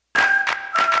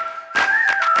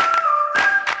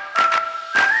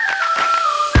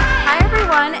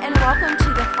everyone, and welcome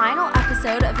to the final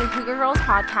episode of the Hygge Girls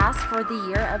podcast for the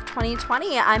year of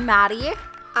 2020. I'm Maddie.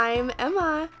 I'm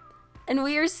Emma. And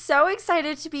we are so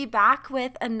excited to be back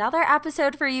with another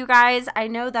episode for you guys. I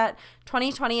know that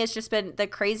 2020 has just been the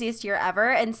craziest year ever,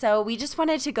 and so we just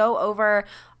wanted to go over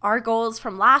our goals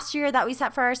from last year that we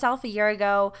set for ourselves a year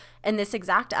ago in this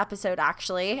exact episode,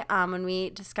 actually, when we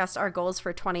discussed our goals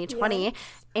for 2020, yes.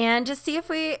 And just see if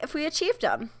we achieved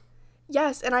them.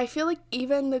 Yes, and I feel like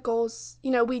even the goals,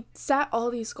 we set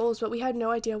all these goals, but we had no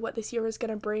idea what this year was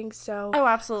going to bring, so... Oh,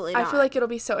 absolutely not. I feel like it'll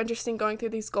be so interesting going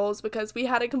through these goals because we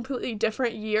had a completely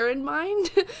different year in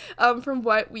mind from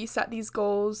what we set these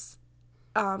goals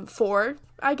for,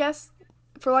 I guess,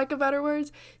 for lack of better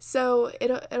words. So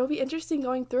it'll be interesting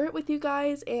going through it with you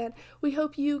guys, and we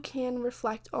hope you can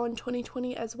reflect on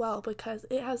 2020 as well because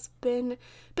it has been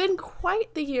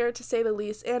quite the year to say the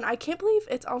least, and I can't believe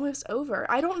it's almost over.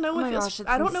 I don't know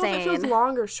if it feels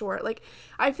long or short. Like,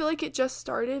 I feel like it just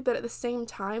started, but at the same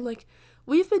time, like,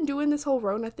 we've been doing this whole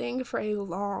Rona thing for a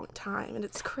long time, and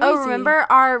it's crazy. Oh, remember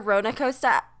our Rona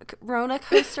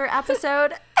coaster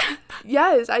episode?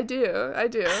 Yes, I do.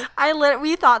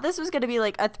 We thought this was going to be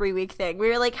like a 3-week thing. We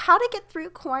were like, how to get through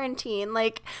quarantine,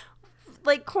 like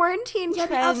quarantine trends,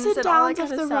 the ups and downs of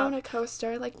the Rona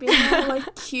coaster, like being all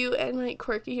like cute and like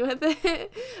quirky with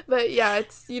it. But yeah,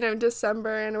 it's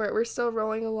December and we're still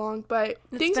rolling along, but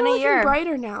things are looking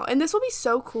brighter now, and this will be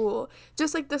so cool.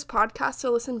 Just like this podcast to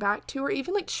listen back to, or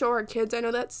even like show our kids. I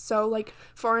know that's so like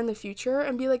far in the future,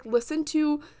 and be like, listen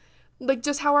to like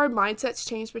just how our mindsets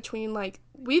changed between like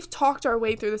we've talked our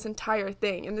way through this entire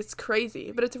thing, and it's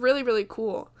crazy, but it's really, really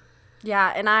cool.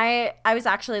 Yeah, and I was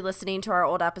actually listening to our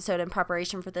old episode in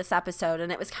preparation for this episode,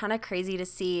 and it was kind of crazy to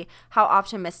see how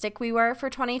optimistic we were for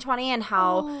 2020 and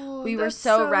how we were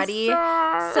so ready.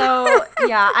 Sad. So,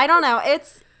 yeah, I don't know.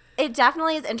 It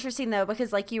definitely is interesting, though,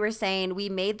 because like you were saying, we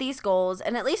made these goals,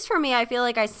 and at least for me, I feel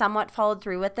like I somewhat followed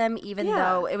through with them, even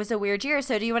though it was a weird year.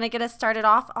 So do you want to get us started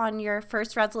off on your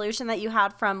first resolution that you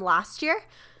had from last year?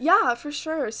 Yeah, for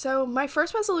sure. So my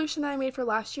first resolution that I made for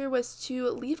last year was to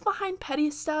leave behind petty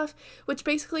stuff, which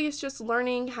basically is just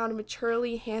learning how to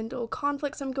maturely handle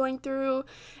conflicts I'm going through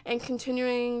and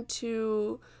continuing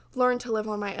to learn to live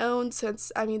on my own,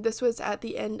 since, this was at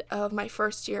the end of my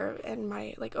first year in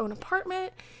my, own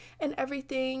apartment and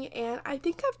everything, and I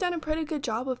think I've done a pretty good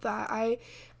job of that. I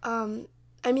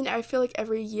feel like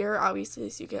every year, obviously,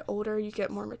 as you get older, you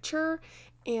get more mature,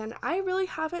 and I really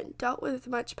haven't dealt with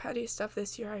much petty stuff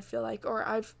this year, I feel like, or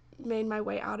I've made my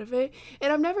way out of it,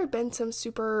 and I've never been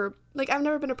I've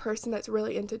never been a person that's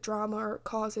really into drama or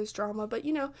causes drama, but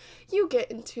you get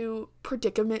into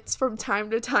predicaments from time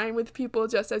to time with people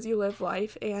just as you live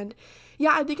life, and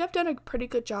yeah, I think I've done a pretty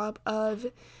good job of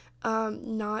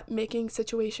not making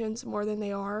situations more than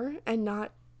they are and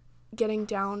not getting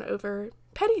down over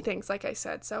petty things, like I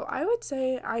said. So I would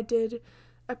say I did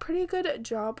a pretty good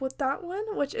job with that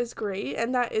one, which is great,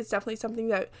 and that is definitely something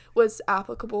that was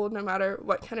applicable no matter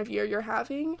what kind of year you're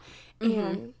having.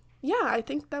 And yeah, I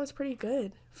think that was pretty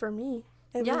good for me,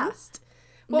 at least.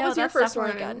 What was your first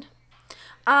one? Good.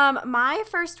 My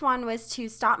first one was to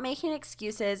stop making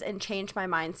excuses and change my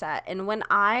mindset. And when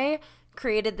I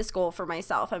created this goal for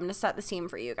myself, I'm going to set the scene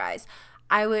for you guys.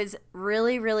 I was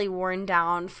really, really worn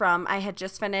down I had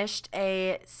just finished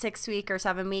a 6-week or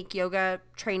 7-week yoga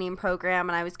training program,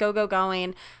 and I was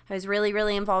going. I was really,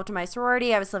 really involved in my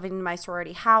sorority. I was living in my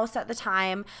sorority house at the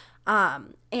time.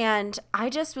 And I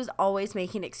just was always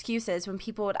making excuses. When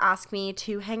people would ask me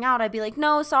to hang out, I'd be like,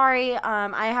 no, sorry,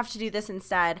 I have to do this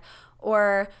instead.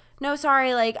 Or, no,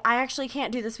 sorry, I actually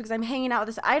can't do this because I'm hanging out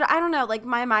with this. I don't know,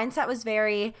 my mindset was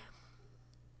very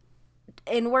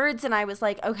inwards, and I was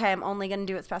like, okay, I'm only going to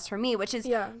do what's best for me, which is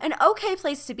an okay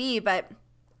place to be, but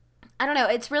I don't know,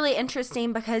 it's really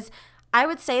interesting because I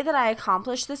would say that I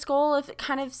accomplished this goal of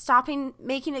kind of stopping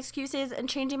making excuses and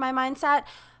changing my mindset,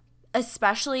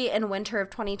 especially in winter of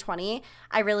 2020.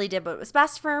 I really did what was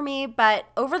best for me, but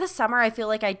over the summer, I feel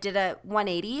like I did a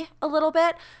 180 a little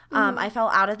bit. I fell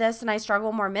out of this, and I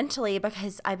struggle more mentally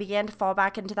because I began to fall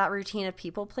back into that routine of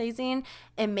people pleasing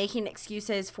and making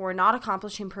excuses for not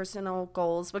accomplishing personal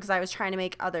goals because I was trying to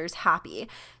make others happy.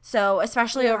 So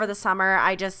especially over the summer,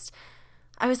 I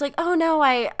was like, oh no,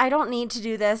 I don't need to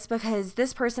do this because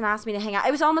this person asked me to hang out.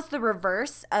 It was almost the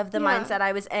reverse of the mindset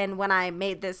I was in when I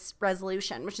made this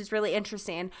resolution, which is really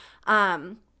interesting.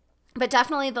 But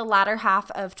definitely the latter half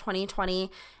of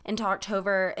 2020 into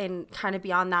October and kind of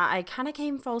beyond that, I kind of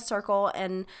came full circle,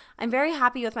 and I'm very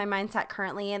happy with my mindset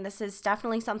currently. And this is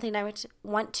definitely something I would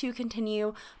want to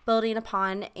continue building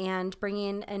upon and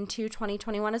bringing into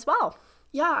 2021 as well.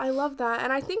 Yeah, I love that.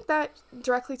 And I think that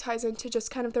directly ties into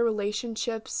just kind of the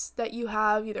relationships that you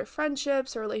have, either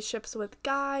friendships or relationships with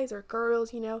guys or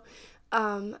girls, you know.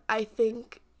 I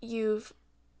think you've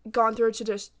gone through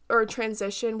a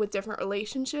transition with different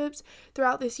relationships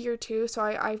throughout this year too, so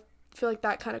I feel like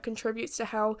that kind of contributes to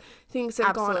how things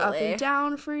have gone up and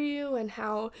down for you, and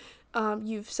how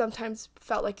you've sometimes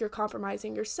felt like you're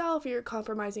compromising yourself or you're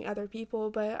compromising other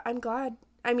people. But I'm glad.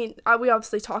 I mean, we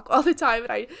obviously talk all the time,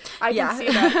 and I can see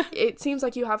that it seems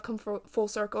like you have come full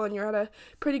circle, and you're at a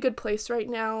pretty good place right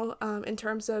now, in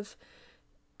terms of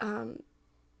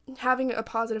having a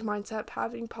positive mindset,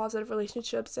 having positive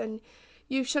relationships, and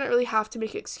you shouldn't really have to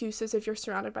make excuses if you're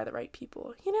surrounded by the right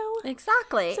people, you know?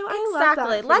 Exactly. So I love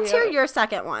that. Let's hear your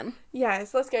second one.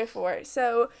 Yes, let's go for it.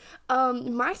 So,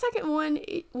 my second one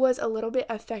was a little bit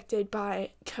affected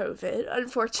by COVID,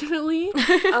 unfortunately.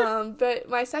 But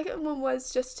my second one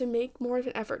was just to make more of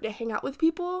an effort to hang out with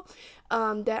people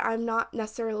that I'm not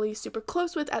necessarily super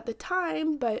close with at the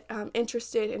time, but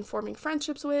interested in forming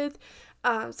friendships with.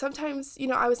 Sometimes, you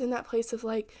know, I was in that place of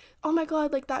like, oh my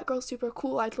God, like that girl's super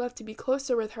cool, I'd love to be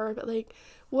closer with her, but like,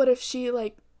 what if she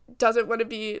like doesn't want to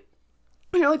be,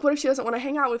 you know, like what if she doesn't want to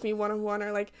hang out with me one-on-one,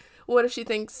 or like what if she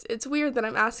thinks it's weird that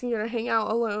I'm asking her to hang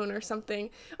out alone or something,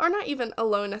 or not even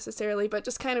alone necessarily, but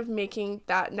just kind of making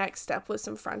that next step with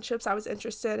some friendships I was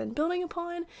interested in building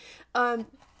upon.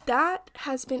 That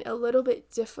has been a little bit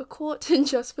difficult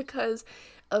just because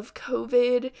of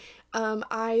COVID.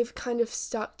 I've kind of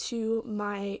stuck to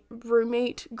my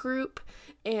roommate group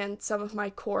and some of my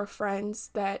core friends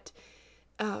that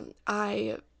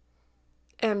I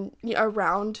am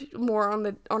around more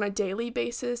on a daily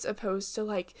basis, opposed to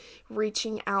like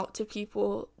reaching out to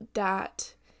people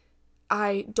that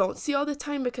I don't see all the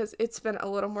time, because it's been a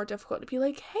little more difficult to be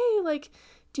like, hey, like,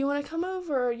 do you want to come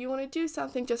over, or you want to do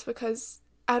something, just because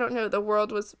I don't know, the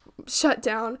world was shut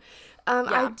down.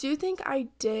 I do think I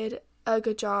did a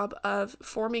good job of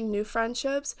forming new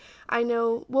friendships. I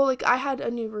know, well, like, I had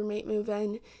a new roommate move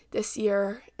in this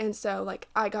year, and so, like,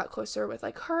 I got closer with,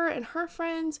 like, her and her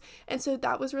friends, and so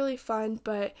that was really fun,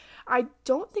 but I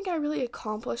don't think I really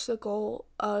accomplished the goal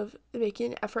of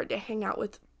making an effort to hang out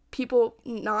with people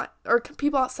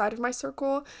people outside of my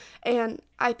circle, and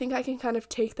I think I can kind of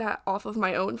take that off of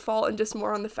my own fault and just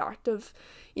more on the fact of,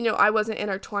 you know, I wasn't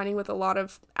intertwining with a lot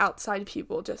of outside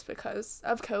people just because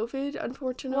of COVID,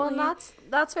 unfortunately. Well,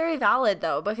 that's very valid,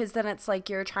 though, because then it's like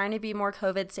you're trying to be more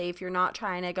COVID safe. You're not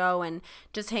trying to go and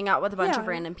just hang out with a bunch of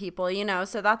random people, you know,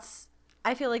 so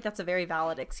I feel like that's a very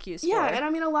valid excuse. Yeah, and I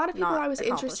mean, a lot of people I was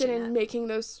interested in making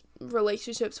those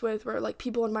relationships with were like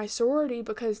people in my sorority,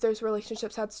 because those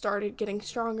relationships had started getting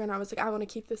stronger, and I was like, I want to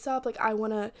keep this up, like I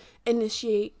want to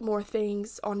initiate more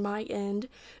things on my end,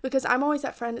 because I'm always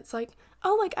that friend. It's like,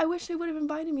 oh, like I wish they would have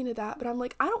invited me to that, but I'm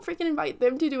like, I don't freaking invite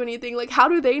them to do anything. Like, how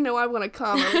do they know I want to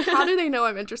come, or like, how do they know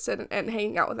I'm interested in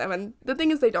hanging out with them? And the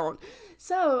thing is, they don't.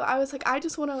 So I was like, I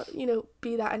just want to, you know,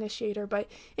 be that initiator, but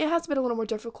it has been a little more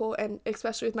difficult, and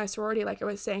especially with my sorority, like I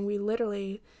was saying, we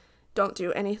literally don't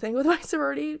do anything with my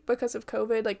sorority because of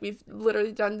COVID. Like, we've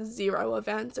literally done 0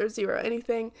 events or 0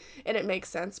 anything, and it makes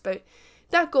sense, but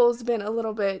that goal's been a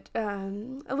little bit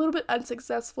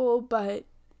unsuccessful, but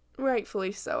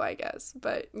rightfully so, I guess.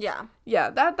 But yeah,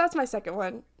 that's my second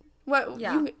one.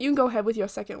 You can go ahead with your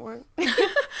second one.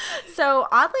 So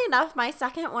oddly enough, my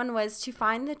second one was to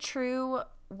find the true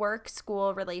work,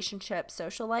 school, relationship,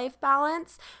 social life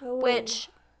balance, which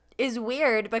is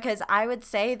weird, because I would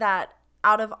say that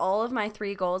out of all of my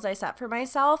 3 goals I set for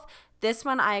myself, this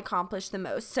one I accomplished the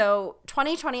most. So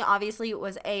 2020 obviously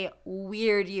was a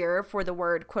weird year for the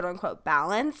word quote unquote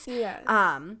balance.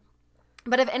 Yeah.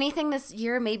 But if anything, this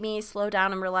year made me slow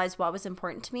down and realize what was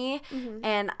important to me. Mm-hmm.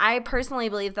 And I personally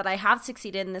believe that I have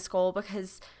succeeded in this goal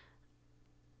because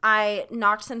I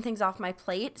knocked some things off my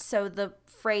plate. So the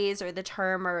phrase or the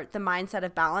term or the mindset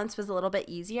of balance was a little bit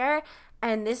easier.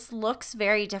 And this looks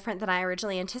very different than I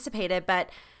originally anticipated. But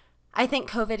I think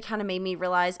COVID kind of made me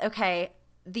realize, okay,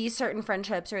 these certain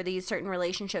friendships or these certain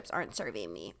relationships aren't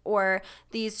serving me, or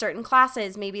these certain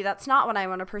classes, maybe that's not what I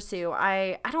want to pursue.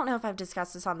 I don't know if I've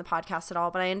discussed this on the podcast at all,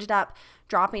 but I ended up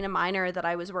dropping a minor that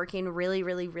I was working really,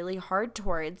 really, really hard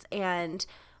towards. And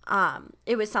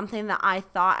it was something that I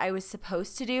thought I was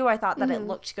supposed to do. I thought that it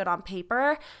looked good on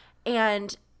paper.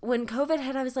 And when COVID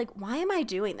hit, I was like, why am I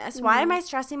doing this? Why am I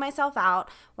stressing myself out?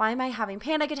 Why am I having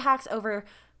panic attacks over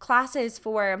classes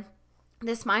for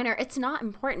this minor, it's not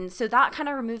important. So that kind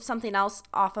of removed something else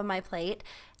off of my plate.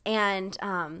 And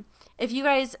if you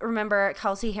guys remember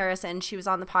Kelsey Harrison, she was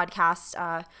on the podcast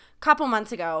a couple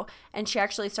months ago, and she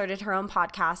actually started her own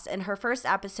podcast. And her first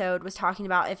episode was talking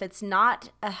about if it's not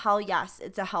a hell yes,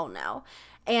 it's a hell no.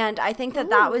 And I think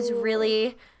that was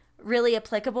really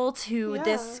applicable to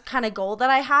this kind of goal that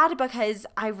I had, because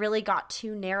I really got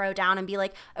to narrow down and be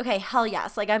like, okay, hell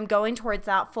yes, like I'm going towards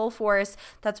that full force.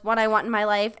 That's what I want in my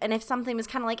life. And if something was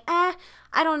kind of like,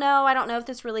 I don't know if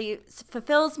this really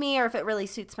fulfills me, or if it really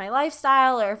suits my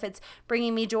lifestyle, or if it's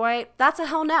bringing me joy, that's a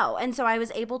hell no. And so I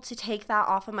was able to take that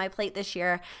off of my plate this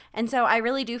year. And so I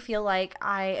really do feel like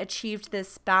I achieved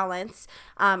this balance.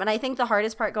 And I think the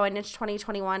hardest part going into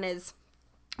 2021 is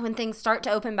when things start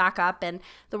to open back up and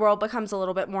the world becomes a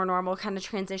little bit more normal, kind of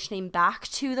transitioning back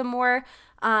to the more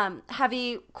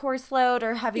heavy course load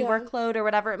or heavy workload or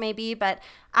whatever it may be. But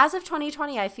as of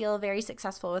 2020, I feel very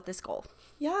successful with this goal.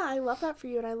 Yeah, I love that for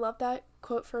you. And I love that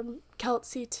quote from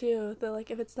Kelsey too. The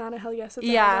like, if it's not a hell yes, it's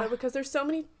a hell no. Because there's so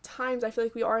many times I feel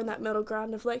like we are in that middle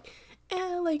ground of like,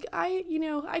 like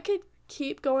I could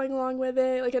keep going along with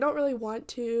it. Like, I don't really want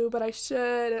to, but I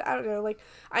should. And I don't know. Like,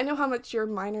 I know how much your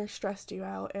minor stressed you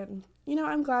out, and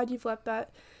I'm glad you've left that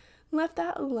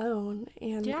alone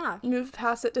and moved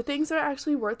past it to things that are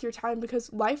actually worth your time,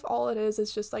 because life, all it is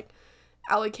just like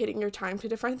allocating your time to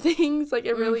different things. Like,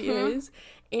 it really is.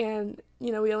 And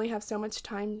we only have so much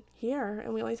time here,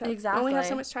 and we only have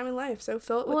so much time in life. So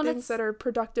fill it with things that are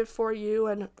productive for you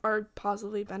and are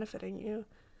positively benefiting you.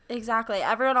 Exactly.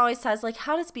 Everyone always says, like,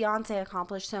 how does Beyonce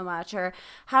accomplish so much? Or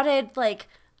how did, like,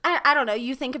 I don't know,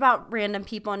 you think about random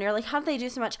people and you're like, how did they do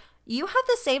so much? You have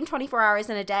the same 24 hours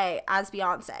in a day as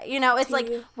Beyonce. It's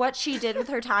like what she did with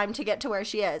her time to get to where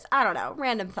she is. I don't know.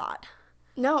 Random thought.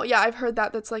 No, yeah, I've heard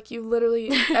that. That's like you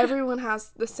literally, everyone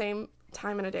has the same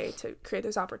time in a day to create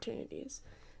those opportunities.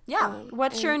 Yeah.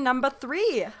 What's your number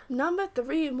 3? Number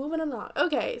 3, moving along.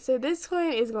 Okay, so this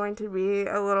one is going to be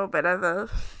a little bit of a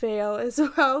fail as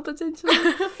well,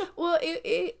 potentially. Well,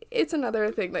 it's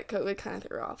another thing that COVID kind of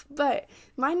threw off. But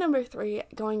my number 3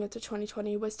 going into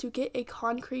 2020 was to get a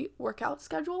concrete workout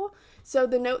schedule. So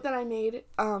the note that I made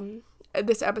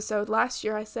this episode last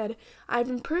year, I said, I've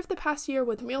improved the past year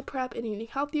with meal prep and eating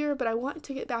healthier, but I want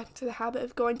to get back to the habit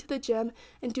of going to the gym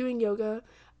and doing yoga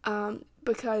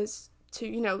because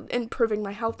to, improving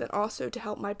my health, and also to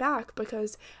help my back,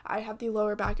 because I have the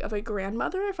lower back of a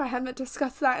grandmother, if I haven't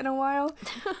discussed that in a while.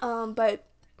 But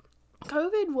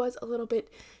COVID was a little bit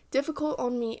difficult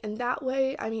on me in that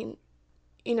way. I mean,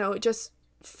 just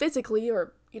physically,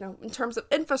 or in terms of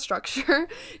infrastructure,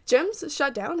 gyms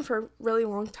shut down for a really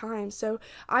long time. So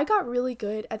I got really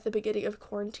good at the beginning of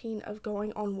quarantine of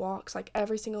going on walks like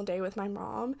every single day with my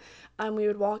mom. We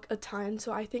would walk a ton.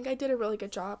 So I think I did a really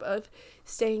good job of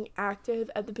staying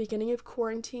active at the beginning of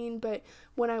quarantine. But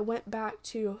when I went back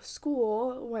to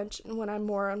school, when I'm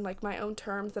more on like my own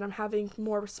terms and I'm having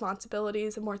more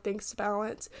responsibilities and more things to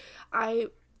balance, I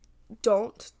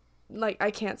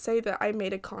can't say that I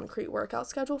made a concrete workout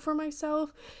schedule for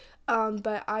myself,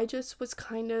 but I just was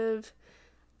kind of,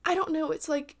 I don't know, it's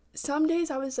like some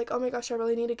days I was like, oh my gosh, I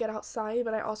really need to get outside,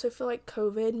 but I also feel like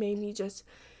COVID made me just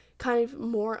kind of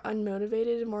more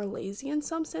unmotivated and more lazy in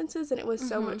some senses, and it was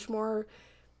so much more,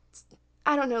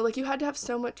 I don't know, like you had to have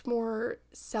so much more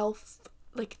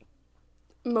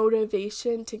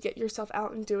motivation to get yourself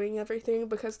out and doing everything,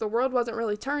 because the world wasn't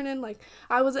really turning. Like,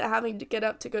 I wasn't having to get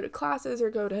up to go to classes or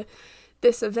go to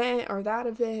this event or that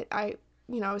event. I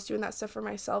was doing that stuff for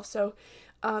myself. So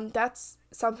that's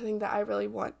something that I really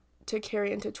want to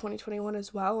carry into 2021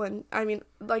 as well. And I mean,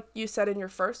 like you said in your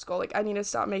first goal, like I need to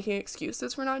stop making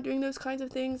excuses for not doing those kinds of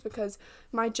things, because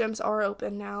my gyms are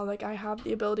open now. Like, I have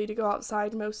the ability to go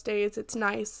outside most days. It's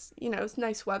nice, it's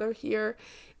nice weather here.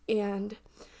 And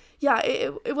yeah,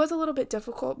 it was a little bit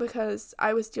difficult because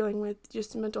I was dealing with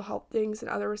just mental health things and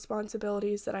other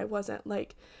responsibilities that I wasn't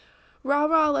like,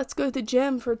 rah, let's go to the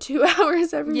gym for 2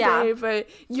 hours every day. But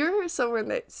you're someone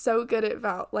that's so good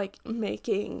about like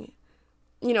making,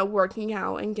 working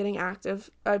out and getting active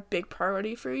a big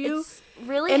priority for you. It's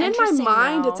really and interesting. In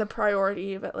my mind, it's a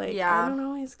priority, but like, I don't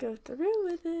always go through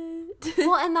with it.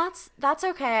 Well, and that's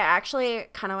okay. I actually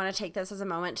kind of want to take this as a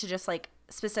moment to just like,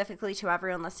 specifically to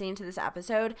everyone listening to this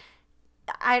episode,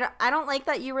 I don't like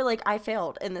that you were like, I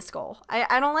failed in this goal.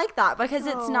 I don't like that, because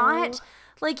it's not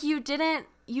like you didn't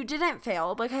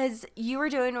fail, because you were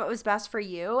doing what was best for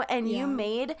you, and you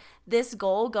made this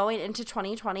goal going into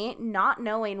 2020 not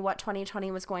knowing what 2020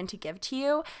 was going to give to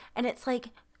you. And it's like,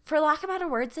 for lack of better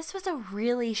words, this was a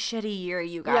really shitty year,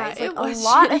 you guys. Yeah, like, a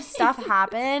lot of stuff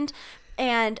happened.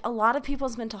 And a lot of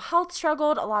people's mental health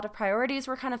struggled. A lot of priorities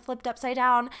were kind of flipped upside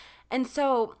down. And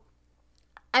so,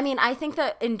 I mean, I think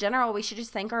that in general, we should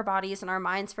just thank our bodies and our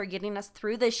minds for getting us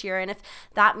through this year. And if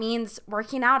that means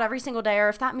working out every single day, or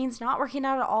if that means not working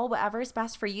out at all, whatever is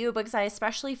best for you, because I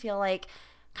especially feel like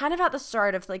kind of at the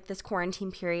start of like this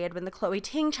quarantine period when the Chloe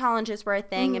Ting challenges were a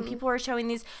thing and people were showing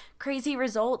these crazy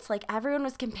results, like everyone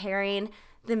was comparing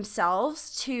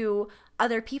themselves to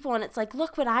other people. And it's like,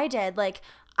 look what I did. Like,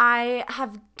 I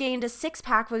have gained a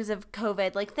 6-pack because of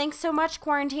COVID. Like, thanks so much,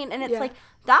 quarantine. And it's like,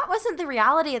 that wasn't the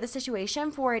reality of the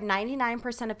situation for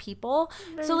 99% of people.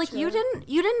 Very so like true.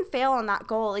 you didn't fail on that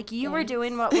goal. Like, you were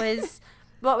doing what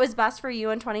was best for you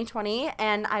in 2020.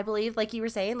 And I believe, like you were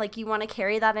saying, like, you want to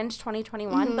carry that into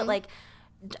 2021. But like,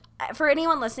 for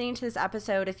anyone listening to this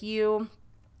episode, if you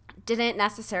didn't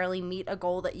necessarily meet a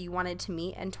goal that you wanted to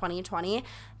meet in 2020,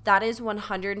 that is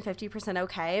 150%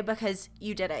 okay, because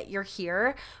you did it. You're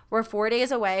here. We're 4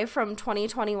 days away from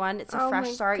 2021. It's a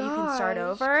fresh start. You can start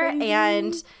over. Crazy.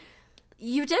 And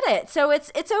you did it. So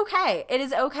it's okay. It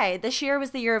is okay. This year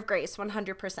was the year of grace,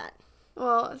 100%.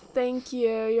 Well, thank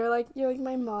you. You're like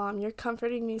my mom. You're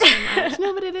comforting me so much.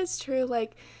 No, but it is true.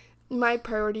 Like, my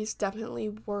priorities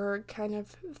definitely were kind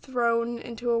of thrown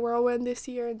into a whirlwind this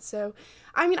year. And so,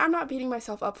 I mean, I'm not beating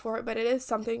myself up for it, but it is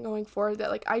something going forward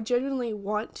that, like, I genuinely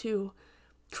want to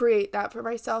create that for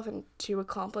myself and to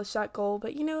accomplish that goal.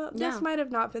 But, you know, this might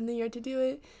have not been the year to do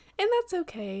it. And that's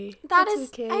okay. That's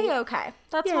okay. A-okay.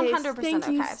 That's 100% okay. Thank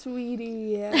you,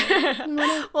 sweetie.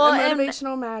 Well,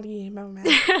 motivational Maddie moment.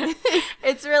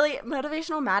 It's really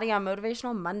motivational Maddie on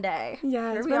Motivational Monday.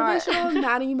 Yeah, it's motivational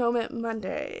Maddie moment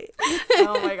Monday.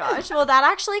 Oh my gosh. Well, that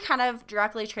actually kind of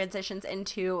directly transitions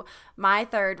into my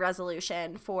third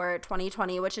resolution for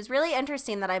 2020, which is really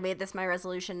interesting that I made this my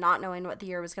resolution not knowing what the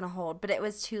year was going to hold, but it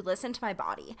was to listen to my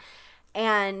body.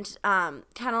 And kind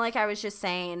of like I was just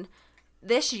saying,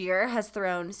 this year has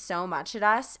thrown so much at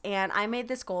us, and I made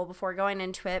this goal before going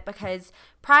into it because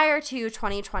prior to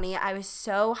 2020, I was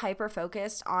so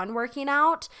hyper-focused on working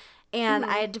out, and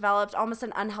I had developed almost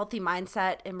an unhealthy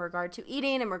mindset in regard to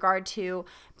eating, in regard to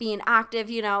being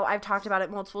active. You know, I've talked about it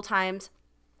multiple times.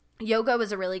 Yoga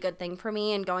was a really good thing for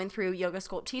me, and going through Yoga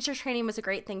Sculpt teacher training was a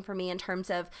great thing for me in terms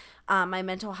of my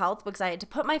mental health, because I had to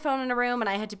put my phone in a room and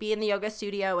I had to be in the yoga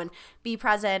studio and be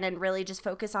present and really just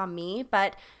focus on me.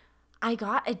 But I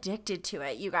got addicted to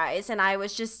it, you guys, and I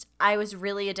was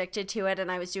really addicted to it,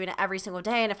 and I was doing it every single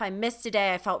day, and if I missed a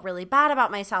day, I felt really bad about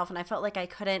myself, and I felt like I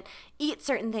couldn't eat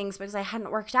certain things because I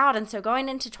hadn't worked out. And so going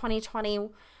into 2020,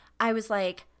 I was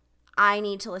like, I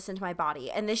need to listen to my body.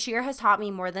 And this year has taught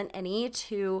me more than any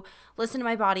to listen to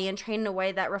my body and train in a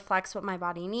way that reflects what my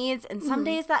body needs. And some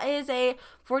days that is a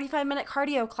 45-minute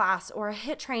cardio class or a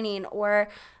HIIT training or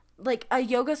like a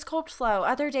Yoga Sculpt flow.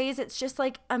 Other days it's just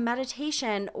like a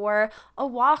meditation or a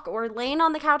walk or laying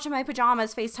on the couch in my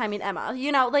pajamas FaceTiming Emma.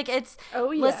 You know, like it's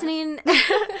listening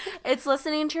it's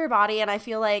listening to your body. And I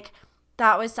feel like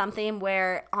that was something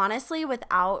where honestly,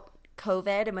 without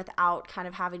COVID and without kind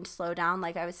of having to slow down,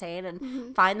 like I was saying,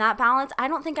 and find that balance, I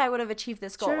don't think I would have achieved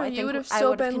this goal. Sure, I think you would have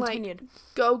still been continued.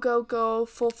 Like go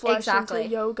full-fledged into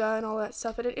yoga and all that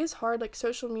stuff. And it is hard. Like,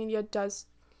 social media does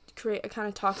create a kind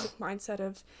of toxic mindset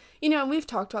of, you know, and we've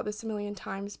talked about this a million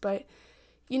times, but,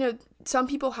 you know, some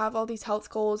people have all these health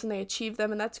goals and they achieve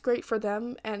them, and that's great for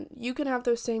them, and you can have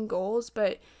those same goals,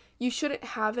 but you shouldn't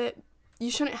have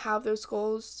those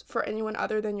goals for anyone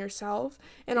other than yourself.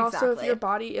 And also, if your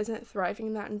body isn't thriving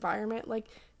in that environment, like,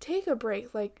 take a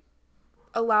break, like,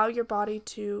 allow your body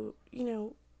to, you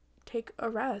know, take a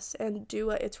rest and do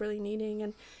what it's really needing.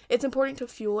 And it's important to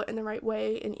fuel it in the right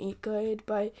way and eat good,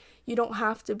 but you don't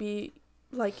have to be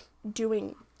like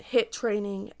doing HIIT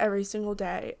training every single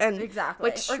day and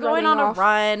like or going on a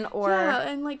run or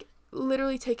and like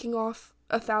literally taking off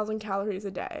 1,000 calories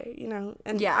a day, you know.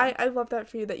 And I love that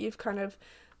for you, that you've kind of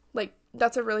like,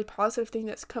 that's a really positive thing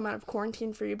that's come out of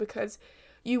quarantine for you, because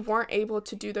you weren't able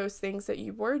to do those things that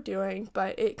you were doing,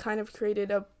 but it kind of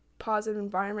created a positive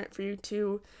environment for you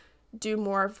to do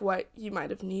more of what you might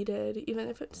have needed, even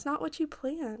if it's not what you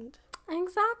planned.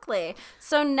 Exactly.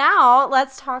 So now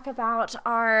let's talk about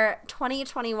our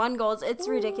 2021 goals. It's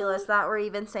ridiculous that we're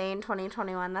even saying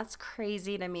 2021. That's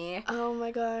crazy to me. Oh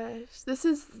my gosh. This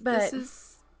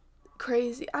is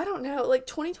crazy. I don't know. Like,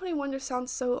 2021 just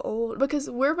sounds so old because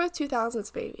we're both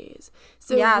 2000s babies.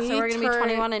 So yeah, so we're going to be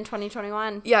 21 in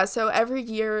 2021. Yeah, so every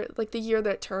year, like, the year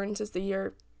that turns is the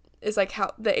year is like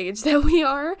how the age that we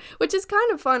are, which is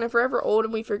kind of fun. If we're ever old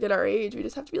and we forget our age, we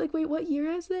just have to be like, wait, what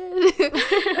year is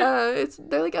it?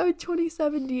 They're like, oh,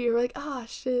 2070. We're like, ah,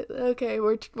 shit. Okay,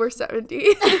 we're 70.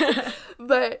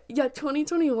 But yeah,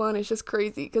 2021 is just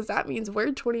crazy because that means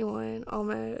we're 21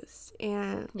 almost,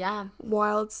 and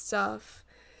wild stuff.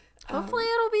 Hopefully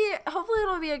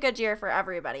it'll be a good year for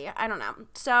everybody. I don't know.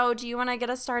 So do you want to get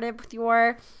us started with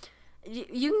your?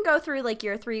 You can go through like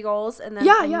your 3 goals and then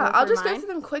I'll just go through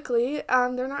them quickly.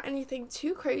 They're not anything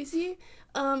too crazy.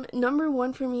 Number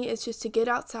 1 for me is just to get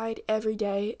outside every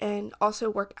day and also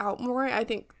work out more. I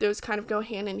think those kind of go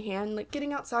hand in hand, like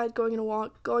getting outside, going on a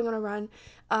walk, going on a run.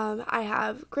 I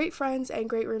have great friends and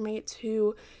great roommates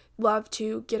who love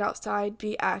to get outside,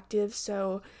 be active.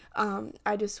 So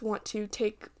I just want to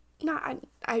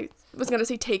I was going to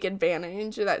say take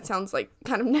advantage. That sounds like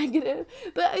kind of negative.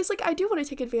 But it's like I do want to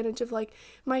take advantage of like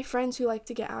my friends who like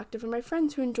to get active and my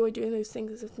friends who enjoy doing those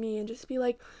things with me and just be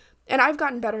like, and I've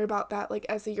gotten better about that like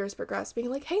as the years progress,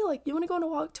 being like, hey, like you want to go on a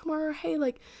walk tomorrow? Hey,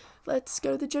 like let's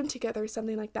go to the gym together or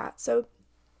something like that. So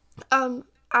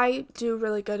I do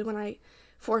really good when I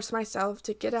force myself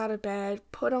to get out of bed,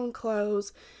 put on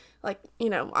clothes. Like, you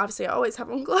know, obviously I always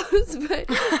have on clothes, but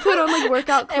put on, like,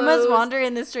 workout clothes. Emma's wandering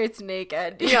in the streets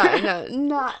naked. Yeah, no,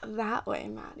 not that way,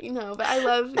 Maddie, no, but I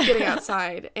love getting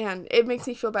outside, and it makes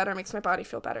me feel better, makes my body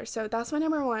feel better, so that's my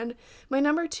number 1. My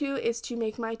number 2 is to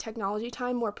make my technology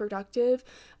time more productive.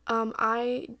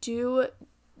 I do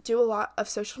a lot of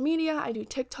social media. I do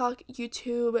TikTok,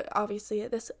 YouTube, obviously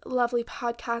this lovely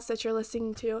podcast that you're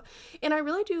listening to, and I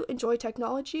really do enjoy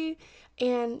technology.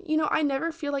 And you know, I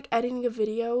never feel like editing a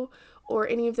video or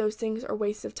any of those things are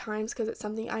waste of time because it's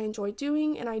something I enjoy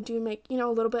doing, and I do make, you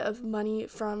know, a little bit of money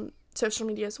from social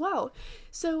media as well.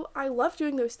 So I love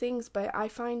doing those things, but I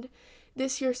find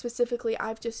this year specifically,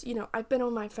 I've just, you know, I've been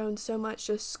on my phone so much,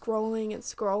 just scrolling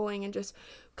and just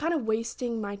kind of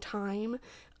wasting my time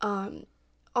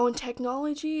on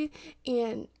technology.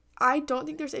 And I don't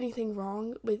think there's anything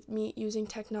wrong with me using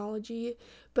technology,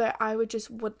 but I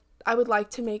would like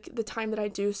to make the time that I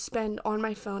do spend on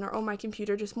my phone or on my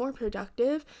computer just more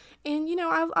productive. And you know,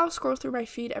 I'll scroll through my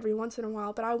feed every once in a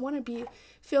while, but I want to be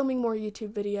filming more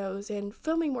YouTube videos and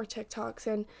filming more TikToks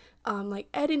and like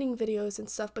editing videos and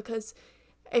stuff, because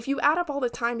if you add up all the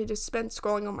time to just spend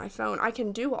scrolling on my phone, I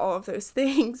can do all of those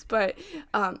things, but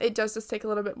it does just take a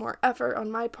little bit more effort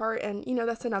on my part. And, you know,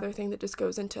 that's another thing that just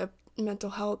goes into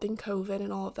mental health and COVID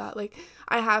and all of that. Like,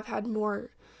 I have had more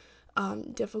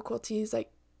difficulties,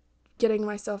 like, getting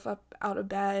myself up out of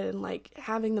bed and, like,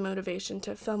 having the motivation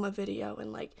to film a video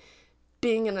and, like,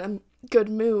 being in a good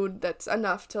mood that's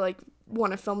enough to, like,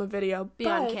 want to film a video. Be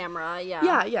on camera,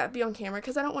 yeah. Yeah, be on camera,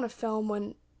 because I don't want to film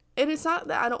when... And it's not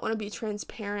that I don't want to be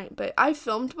transparent, but I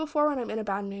filmed before when I'm in a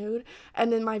bad mood, and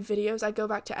then my videos, I go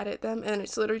back to edit them, and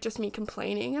it's literally just me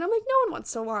complaining, and I'm like, no one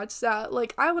wants to watch that,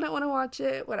 like, I wouldn't want to watch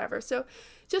it, whatever. So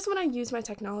just when I use my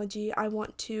technology, I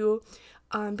want to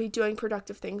be doing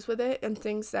productive things with it, and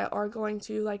things that are going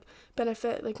to, like,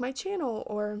 benefit, like, my channel,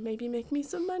 or maybe make me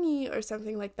some money, or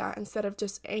something like that, instead of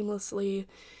just aimlessly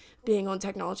being on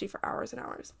technology for hours and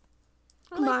hours.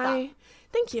 I like that.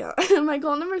 Thank you. My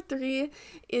goal number 3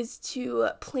 is to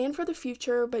plan for the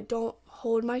future, but don't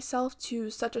hold myself to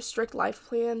such a strict life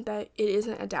plan that it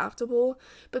isn't adaptable,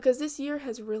 because this year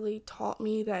has really taught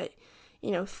me that,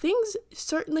 you know, things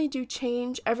certainly do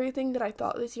change. Everything that I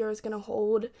thought this year was going to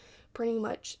hold pretty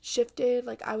much shifted.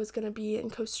 Like, I was going to be in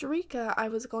Costa Rica. I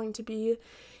was going to be,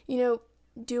 you know,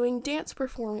 doing dance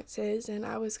performances, and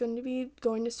I was going to be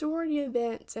going to sorority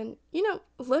events, and, you know,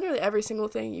 literally every single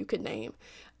thing you could name.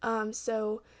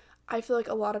 So I feel like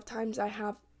a lot of times I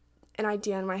have an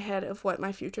idea in my head of what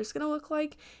my future is going to look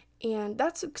like, and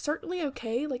that's certainly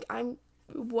okay. Like, I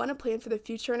want to plan for the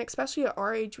future, and especially at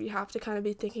our age, we have to kind of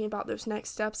be thinking about those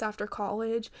next steps after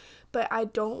college, but I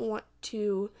don't want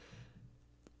to,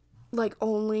 like,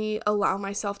 only allow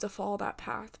myself to follow that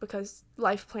path, because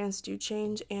life plans do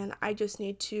change, and I just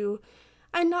need to,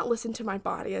 and not listen to my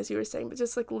body, as you were saying, but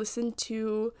just, like, listen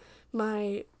to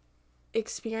my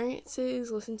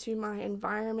experiences, listen to my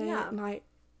environment, my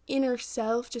inner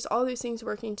self, just all these things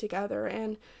working together,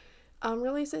 and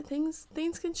realize that things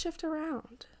can shift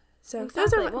around. So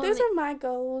exactly. those are my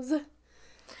goals.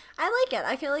 I like it.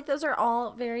 I feel like those are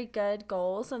all very good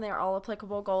goals, and they're all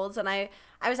applicable goals. And I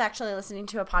was actually listening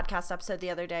to a podcast episode the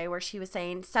other day where she was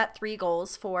saying set 3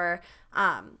 goals for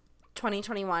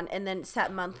 2021 and then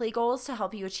set monthly goals to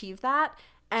help you achieve that.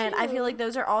 And I feel like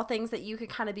those are all things that you could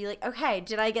kind of be like, okay,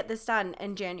 did I get this done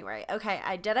in January? Okay,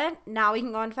 I didn't. Now we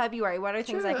can go in February. What are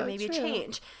things I can maybe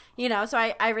change? You know, so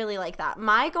I really like that.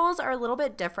 My goals are a little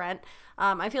bit different.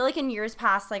 I feel like in years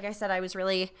past, like I said, I was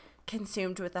really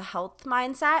consumed with a health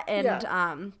mindset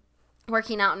and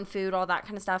working out and food, all that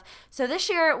kind of stuff. So this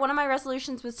year, one of my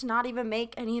resolutions was to not even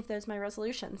make any of those my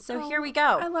resolutions. So here we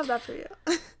go. I love that for you.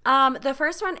 The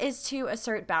first one is to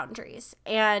assert boundaries.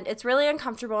 And it's really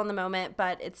uncomfortable in the moment,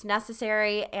 but it's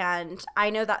necessary. And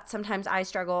I know that sometimes I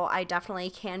struggle. I definitely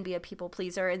can be a people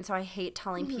pleaser. And so I hate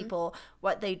telling people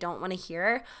what they don't want to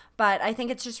hear. But I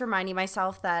think it's just reminding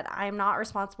myself that I'm not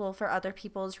responsible for other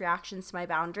people's reactions to my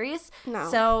boundaries. No.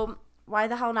 So why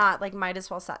the hell not? Like, might as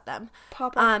well set them.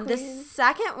 Pop up the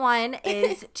second one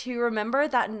is to remember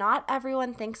that not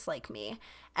everyone thinks like me.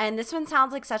 And this one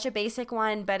sounds like such a basic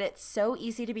one, but it's so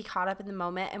easy to be caught up in the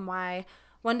moment and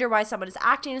wonder why someone is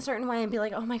acting a certain way and be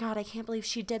like, oh my God, I can't believe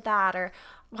she did that. Or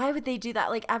why would they do that?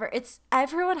 Like,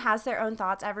 everyone has their own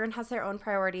thoughts. Everyone has their own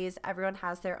priorities. Everyone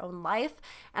has their own life.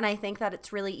 And I think that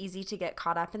it's really easy to get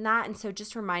caught up in that. And so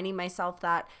just reminding myself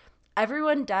that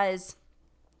everyone does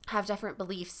have different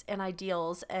beliefs and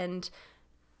ideals and,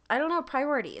 I don't know,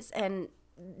 priorities. And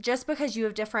just because you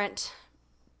have different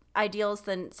ideals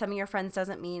than some of your friends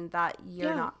doesn't mean that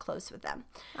you're not close with them.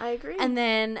 I agree. And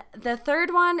then the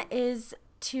third one is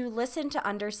to listen to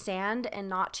understand and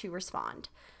not to respond.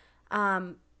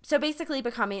 So basically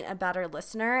becoming a better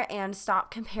listener and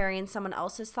stop comparing someone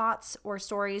else's thoughts or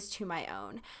stories to my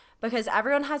own. Because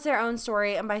everyone has their own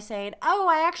story, and by saying, oh,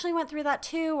 I actually went through that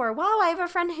too, or wow, I have a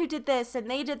friend who did this and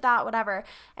they did that, whatever,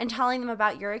 and telling them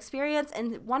about your experience,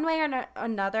 and one way or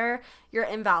another, you're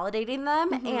invalidating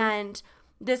them. And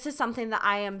this is something that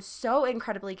I am so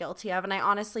incredibly guilty of, and I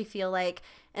honestly feel like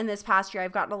in this past year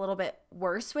I've gotten a little bit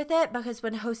worse with it, because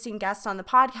when hosting guests on the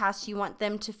podcast, you want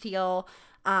them to feel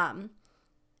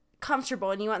comfortable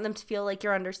and you want them to feel like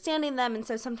you're understanding them. And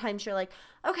so sometimes you're like,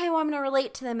 okay, well, I'm going to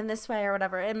relate to them in this way or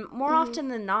whatever. And more often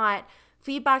than not,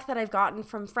 feedback that I've gotten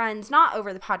from friends, not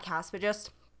over the podcast, but just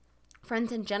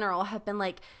friends in general, have been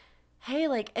like, hey,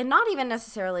 like, and not even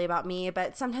necessarily about me,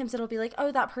 but sometimes it'll be like,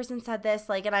 oh, that person said this,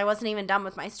 like, and I wasn't even done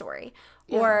with my story.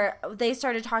 Or they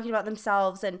started talking about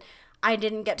themselves and I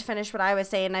didn't get to finish what I was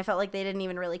saying, and I felt like they didn't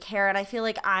even really care. And I feel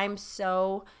like I'm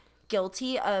so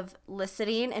guilty of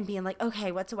listening and being like,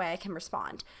 okay, what's a way I can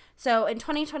respond? So in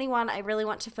 2021, I really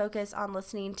want to focus on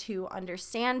listening to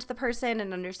understand the person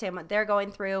and understand what they're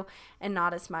going through, and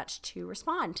not as much to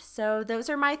respond. So those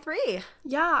are my 3.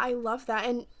 Yeah, I love that.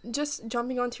 And just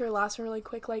jumping onto your last one really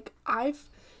quick, like, I've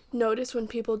noticed when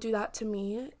people do that to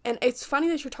me, and it's funny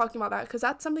that you're talking about that, because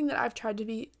that's something that I've tried to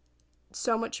be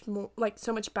so much more, like,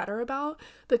 so much better about,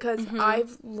 because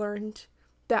I've learned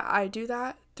that I do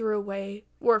that through a way,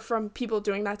 or from people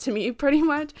doing that to me, pretty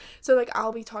much. So, like,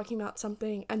 I'll be talking about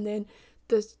something, and then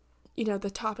this, the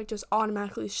topic just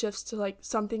automatically shifts to, like,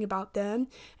 something about them,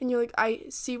 and you're like, I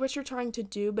see what you're trying to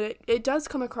do, but it does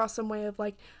come across some way of,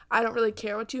 like, I don't really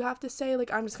care what you have to say,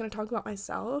 like, I'm just going to talk about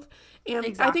myself. And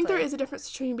I think there is a difference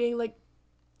between being like,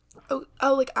 oh,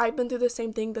 like, I've been through the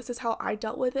same thing, this is how I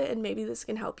dealt with it, and maybe this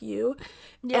can help you.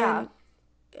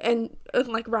 And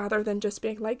like, rather than just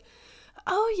being like,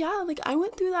 oh yeah, like, I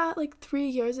went through that like 3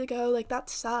 years ago, like, that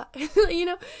sucked. So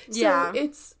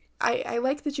it's, I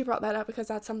like that you brought that up, because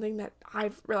that's something that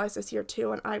I've realized this year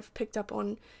too, and I've picked up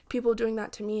on people doing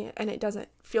that to me, and it doesn't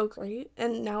feel great,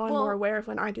 and now I'm more aware of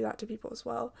when I do that to people as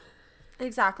well.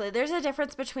 Exactly. There's a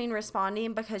difference between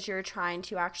responding because you're trying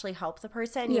to actually help the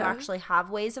person, you actually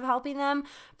have ways of helping them,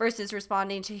 versus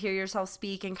responding to hear yourself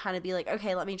speak and kind of be like,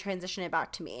 okay, let me transition it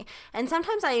back to me. And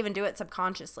sometimes I even do it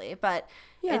subconsciously, but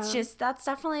it's just, that's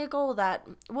definitely a goal that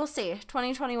we'll see.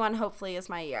 2021 hopefully is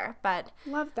my year, but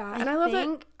love that. And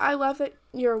I love that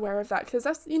you're aware of that, because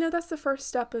that's, that's the first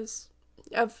step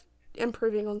of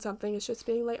improving on something, is just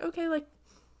being like, okay, like,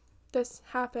 this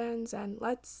happens and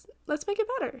let's make it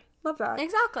better. Love that.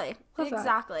 Exactly.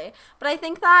 But I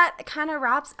think that kind of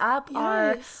wraps up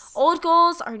our old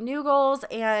goals, our new goals,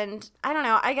 and I don't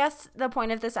know, I guess the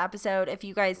point of this episode, if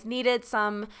you guys needed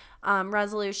some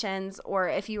resolutions, or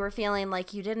if you were feeling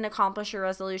like you didn't accomplish your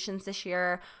resolutions this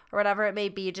year or whatever it may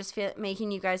be, just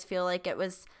making you guys feel like it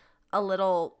was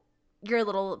you're a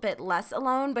little bit less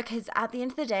alone, because at the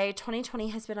end of the day, 2020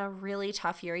 has been a really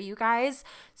tough year, you guys.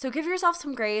 So give yourself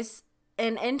some grace.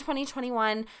 And in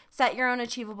 2021, set your own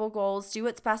achievable goals. Do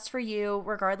what's best for you,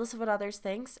 regardless of what others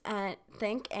think,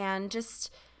 and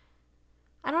just,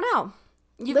 I don't know.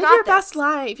 Live your best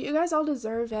life. You guys all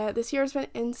deserve it. This year's been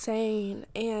insane,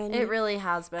 and it really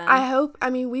has been.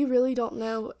 We really don't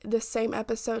know the same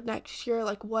episode next year,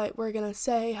 like, what we're gonna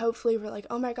say. Hopefully we're like,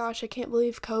 oh my gosh, I can't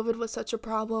believe COVID was such a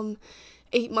problem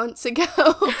 8 months ago.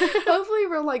 Hopefully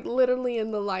we're, like, literally in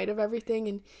the light of everything,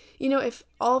 and if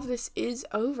all of this is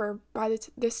over by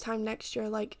this time next year,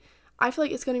 like, I feel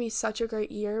like it's gonna be such a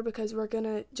great year, because we're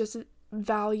gonna just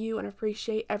value and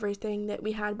appreciate everything that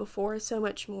we had before so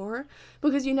much more,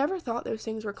 because you never thought those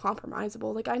things were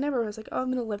compromisable. Like, I never was like, oh,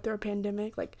 I'm gonna live through a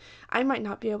pandemic, like, I might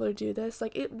not be able to do this.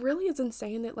 Like, it really is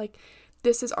insane that, like,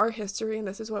 this is our history and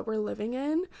this is what we're living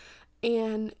in,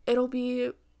 and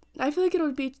I feel like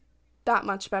it'll be that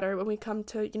much better when we come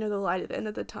to, you know, the light at the end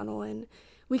of the tunnel, and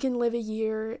we can live a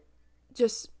year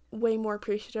just way more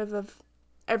appreciative of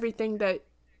everything that,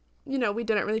 you know, we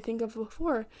didn't really think of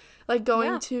before. Like,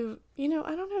 going to, you know,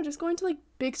 I don't know, just going to, like,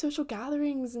 big social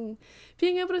gatherings and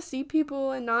being able to see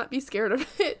people and not be scared of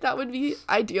it. That would be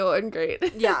ideal and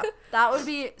great. Yeah, that would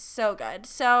be so good.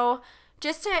 So,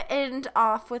 just to end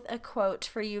off with a quote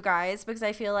for you guys, because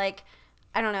I feel like,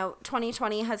 I don't know,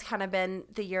 2020 has kind of been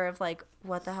the year of, like,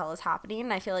 what the hell is happening?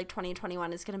 And I feel like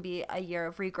 2021 is going to be a year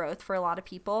of regrowth for a lot of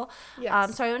people.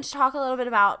 Yes. So I want to talk a little bit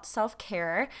about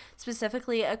self-care,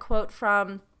 specifically a quote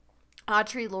from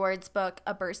Audre Lorde's book,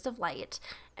 A Burst of Light.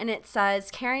 And it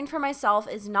says, caring for myself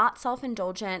is not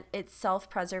self-indulgent, it's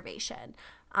self-preservation.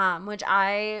 Which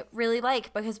I really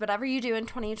like, because whatever you do in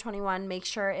 2021, make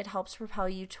sure it helps propel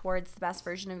you towards the best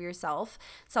version of yourself.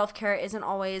 Self-care isn't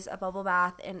always a bubble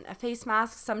bath and a face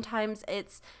mask. Sometimes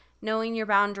it's knowing your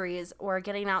boundaries, or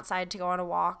getting outside to go on a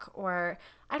walk, or,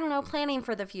 I don't know, planning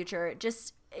for the future.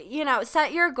 Just, you know,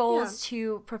 set your goals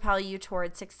to propel you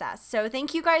towards success. So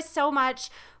thank you guys so much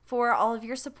for all of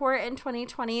your support in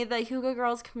 2020. The Hygge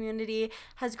Girls community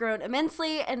has grown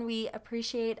immensely, and we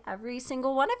appreciate every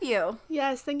single one of you.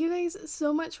 Yes, thank you guys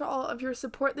so much for all of your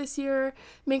support this year.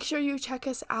 Make sure you check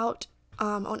us out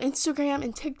on Instagram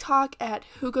and TikTok at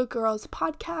Hygge Girls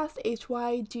Podcast.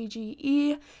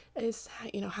 HYGGE is,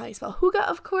 you know, how you spell Hygge,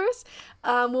 of course.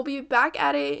 We'll be back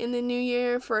at it in the new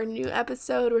year for a new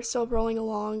episode. We're still rolling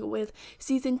along with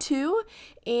season 2,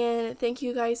 and thank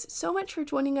you guys so much for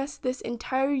joining us this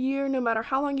entire year, no matter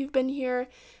how long you've been here.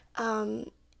 And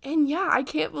yeah, I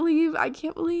can't believe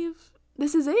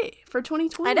this is it for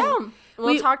 2020. I know.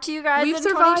 We'll talk to you guys in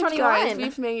 2021. Guys.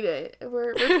 We've made it.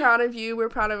 We're proud of you. We're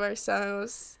proud of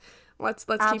ourselves. Let's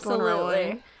keep on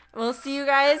rolling. We'll see you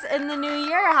guys in the new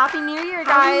year. Happy New Year,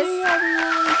 guys. Happy New Year,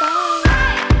 everyone. Bye.